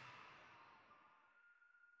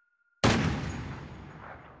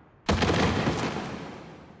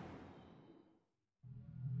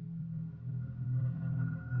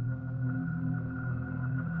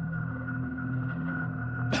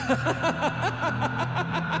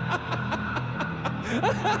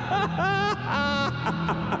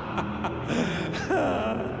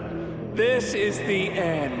 This is the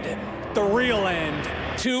end. the real end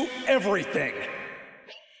to everything.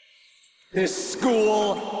 This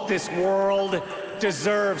school, this world,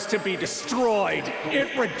 deserves to be destroyed.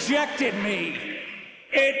 It rejected me.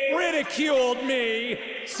 It ridiculed me.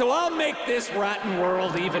 So I'll make this rotten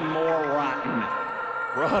world even more rotten.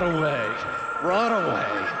 Rot away. Rot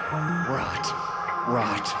away. Rot.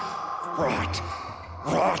 Rot. Rot.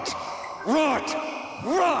 Rot. Rot.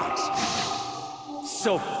 Rot.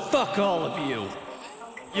 So fuck all of you.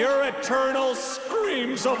 Your eternal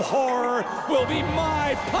screams of horror will be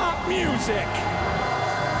my pop music!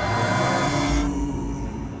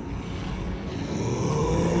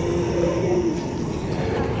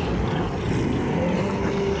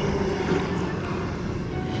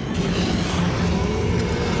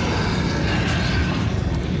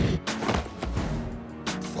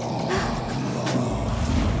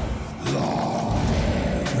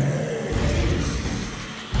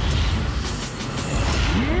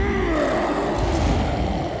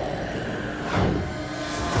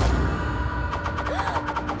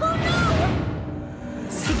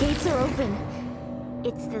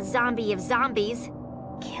 It's the zombie of zombies,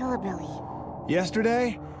 Killabilly.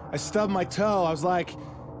 Yesterday, I stubbed my toe. I was like,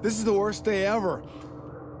 this is the worst day ever.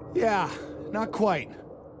 Yeah, not quite.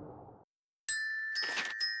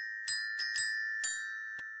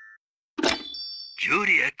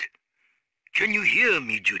 Juliet? Can you hear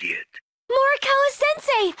me, Juliet?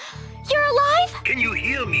 Morikawa-sensei! You're alive? Can you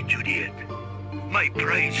hear me, Juliet? My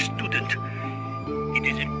prize student. It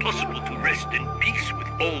is impossible to rest in peace with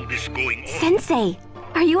all this going on. Sensei,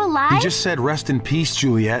 are you alive? He just said rest in peace,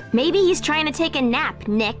 Juliet. Maybe he's trying to take a nap,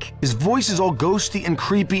 Nick. His voice is all ghosty and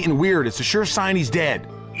creepy and weird. It's a sure sign he's dead.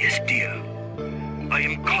 Yes, dear. I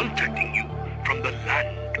am contacting you from the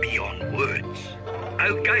land beyond words.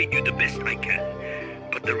 I'll guide you the best I can,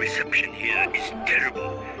 but the reception here is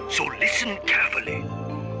terrible, so listen carefully.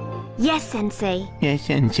 Yes, Sensei. Yes,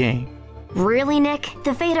 Sensei. Really, Nick?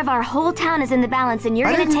 The fate of our whole town is in the balance and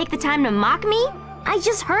you're gonna take the time to mock me? I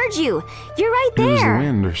just heard you. You're right there. It was the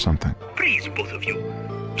wind or something. Please, both of you.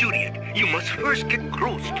 Juliet, you must first get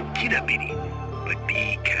close to Killabilly. But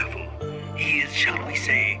be careful. He is, shall we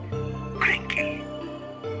say, cranky.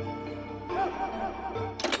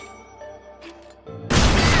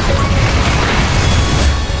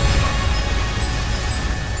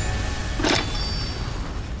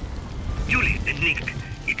 Juliet and Nick,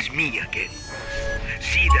 it's me again.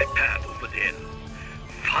 See that path over there?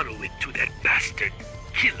 Follow it to that bastard,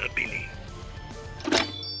 Killabilly.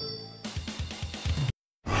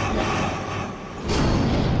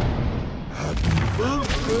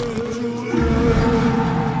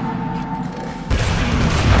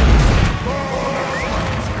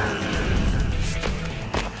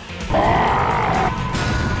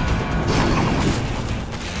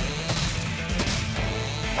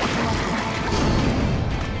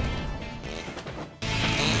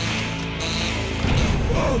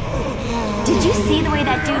 Did you see the way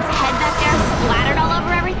that dude's head back there splattered all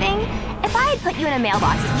over everything? If I had put you in a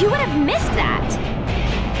mailbox, you would have missed that.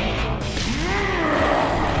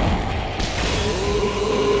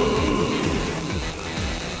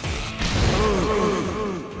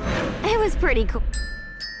 It was pretty cool.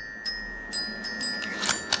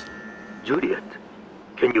 Juliet,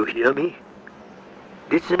 can you hear me?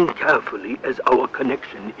 Listen carefully as our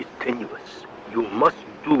connection is tenuous. You must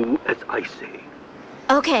do as I say.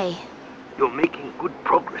 Okay. You're making good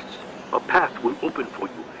progress. A path will open for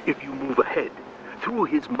you if you move ahead, through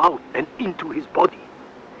his mouth and into his body.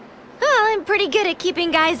 Oh, I'm pretty good at keeping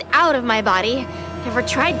guys out of my body. Never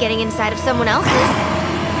tried getting inside of someone else's.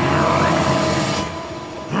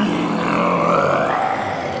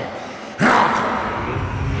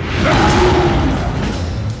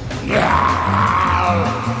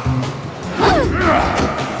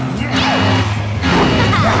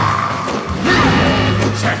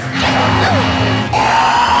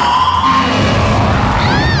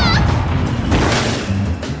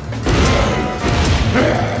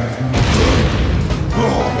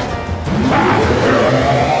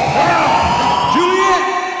 Juliet!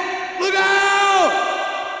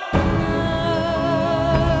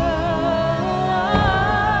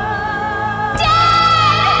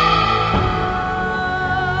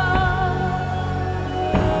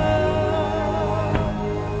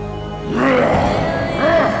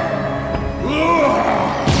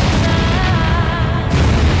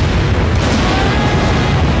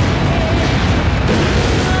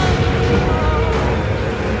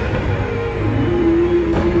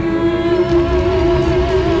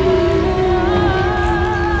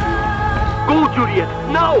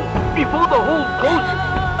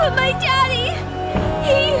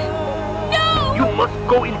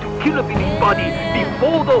 Killer Billy's body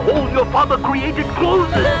before the hole your father created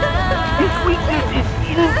closes. His weakness is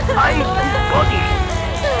inside his body.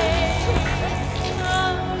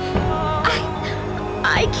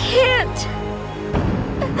 I can't.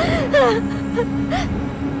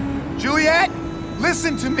 Juliet,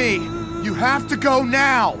 listen to me. You have to go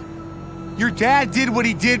now. Your dad did what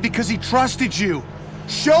he did because he trusted you.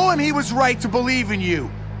 Show him he was right to believe in you.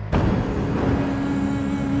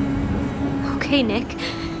 Okay, Nick.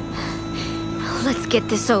 Let's get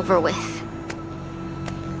this over with.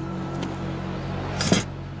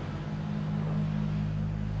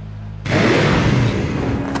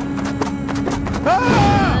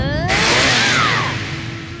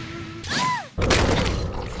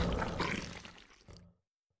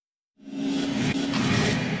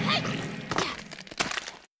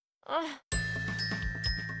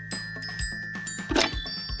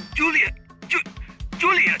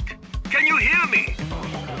 Juliet, can you hear me?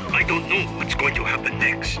 I don't know what's going to happen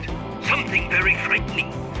next. Something very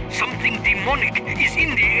frightening, something demonic is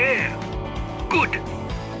in the air. Good.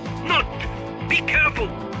 Not. Be careful.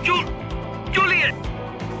 Juliet!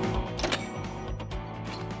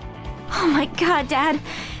 Oh my god, Dad.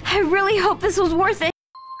 I really hope this was worth it.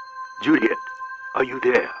 Juliet, are you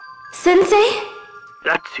there? Sensei?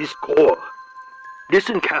 That's his core.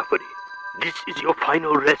 Listen carefully. This is your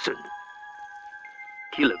final lesson.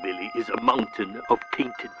 Killer Billy is a mountain of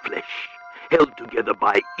tainted flesh, held together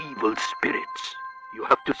by evil spirits. You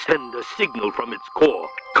have to send a signal from its core,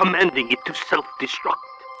 commanding it to self-destruct.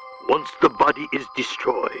 Once the body is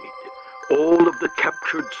destroyed, all of the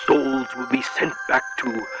captured souls will be sent back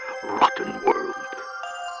to Rotten World.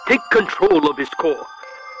 Take control of his core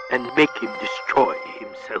and make him destroy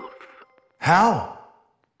himself. How?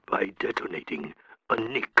 By detonating a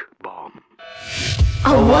Nick bomb.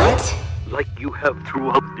 A what? Like you have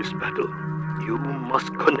throughout this battle, you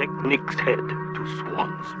must connect Nick's head to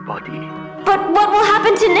Swan's body. But what will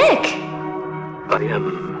happen to Nick? I am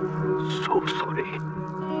so sorry,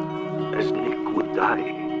 as Nick would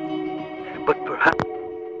die. But perhaps...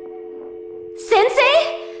 Sensei?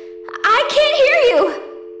 I can't hear you!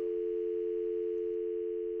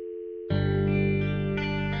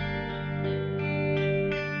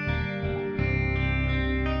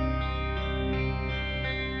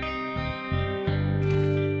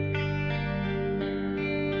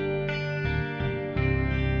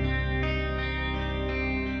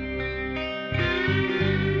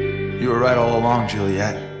 You were right all along,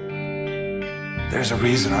 Juliet. There's a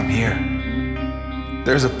reason I'm here.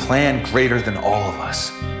 There's a plan greater than all of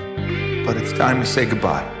us. But it's time to say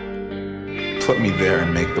goodbye. Put me there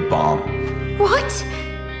and make the bomb. What?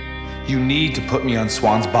 You need to put me on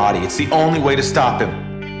Swan's body. It's the only way to stop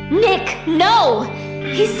him. Nick, no!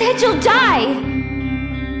 He said you'll die!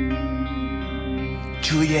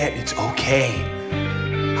 Juliet, it's okay.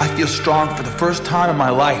 I feel strong for the first time in my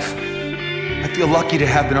life. I feel lucky to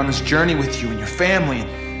have been on this journey with you and your family.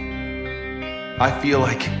 I feel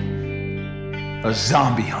like a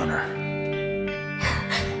zombie hunter.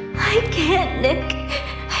 I can't, Nick.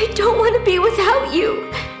 I don't want to be without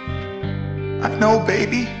you. I know,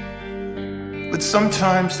 baby. But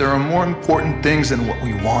sometimes there are more important things than what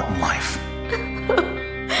we want in life.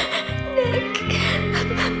 Nick.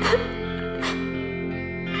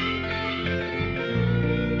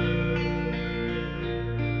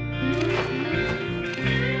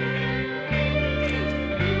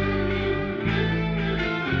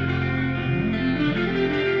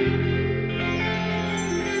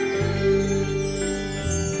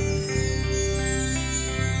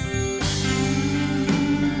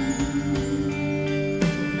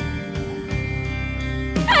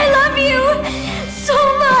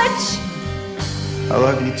 I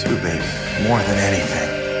love you too, baby. More than anything.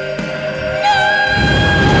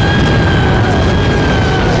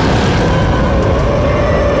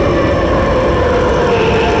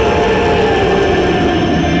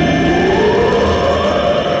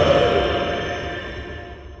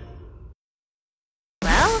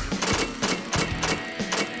 Well?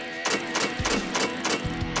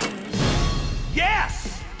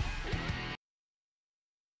 Yes!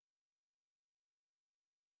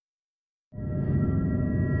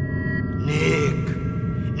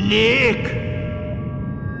 Nick!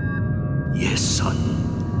 Yes, son.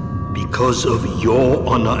 Because of your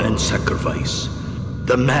honor and sacrifice,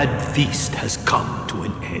 the mad feast has come to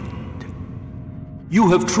an end. You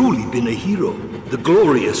have truly been a hero. The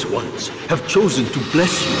glorious ones have chosen to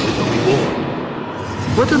bless you with a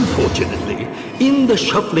reward. But unfortunately, in the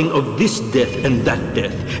shuffling of this death and that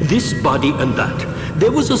death, this body and that,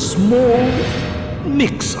 there was a small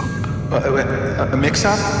mix-up. A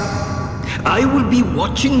mix-up? I will be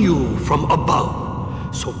watching you from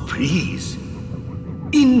above. So please,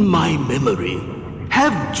 in my memory,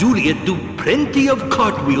 have Juliet do plenty of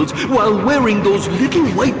cartwheels while wearing those little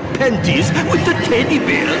white panties with the teddy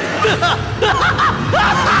bear.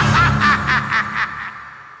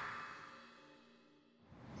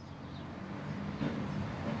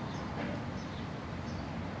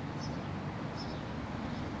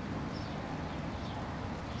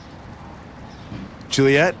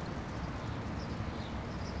 Juliet?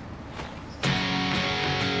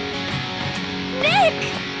 Nick!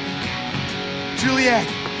 Juliet!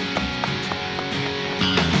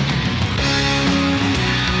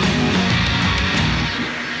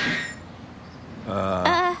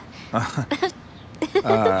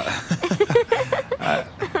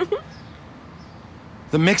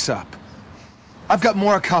 The mix-up. I've got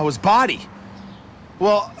Morikawa's body.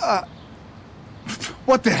 Well,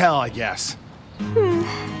 what the hell, I guess.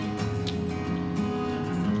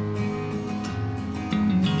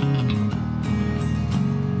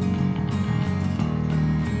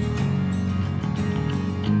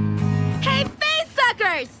 Hey, face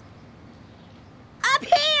suckers! Up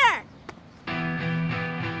here!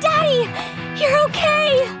 Daddy, you're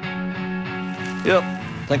okay! Yep.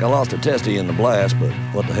 Think I lost a testy in the blast, but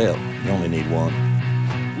what the hell? You only need one.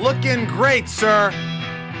 Looking great, sir.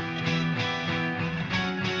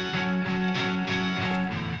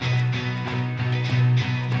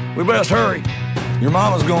 We best hurry. Your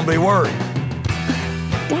mama's gonna be worried.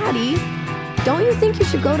 Daddy, don't you think you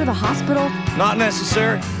should go to the hospital? Not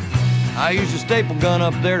necessary. I used a staple gun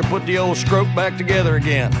up there to put the old scrope back together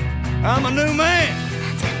again. I'm a new man.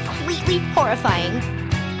 That's completely horrifying.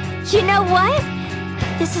 You know what?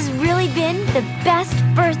 This has really been the best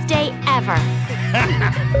birthday ever.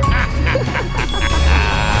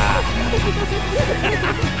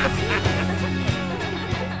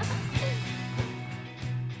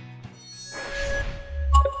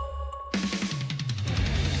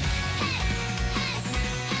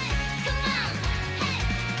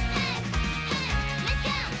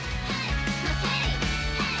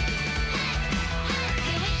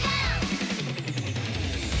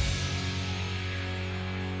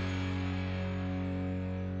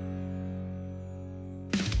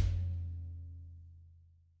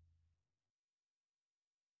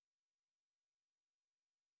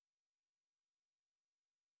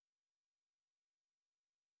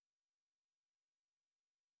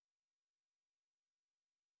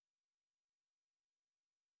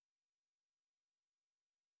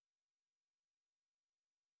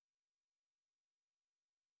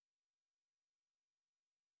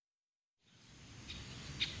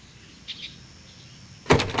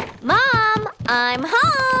 Mom, I'm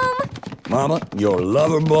home! Mama, your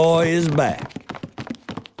lover boy is back.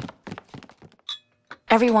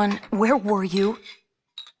 Everyone, where were you?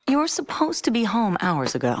 You were supposed to be home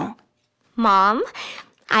hours ago. Mom,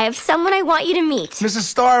 I have someone I want you to meet. Mrs.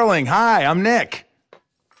 Starling, hi, I'm Nick.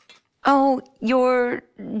 Oh, you're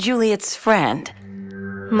Juliet's friend.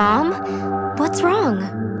 Mom, what's wrong?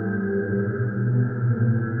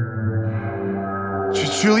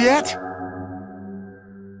 Juliet?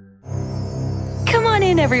 Come on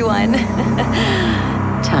in, everyone.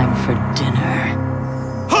 Time for dinner.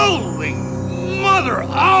 Holy mother!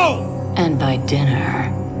 Oh! And by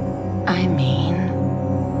dinner, I mean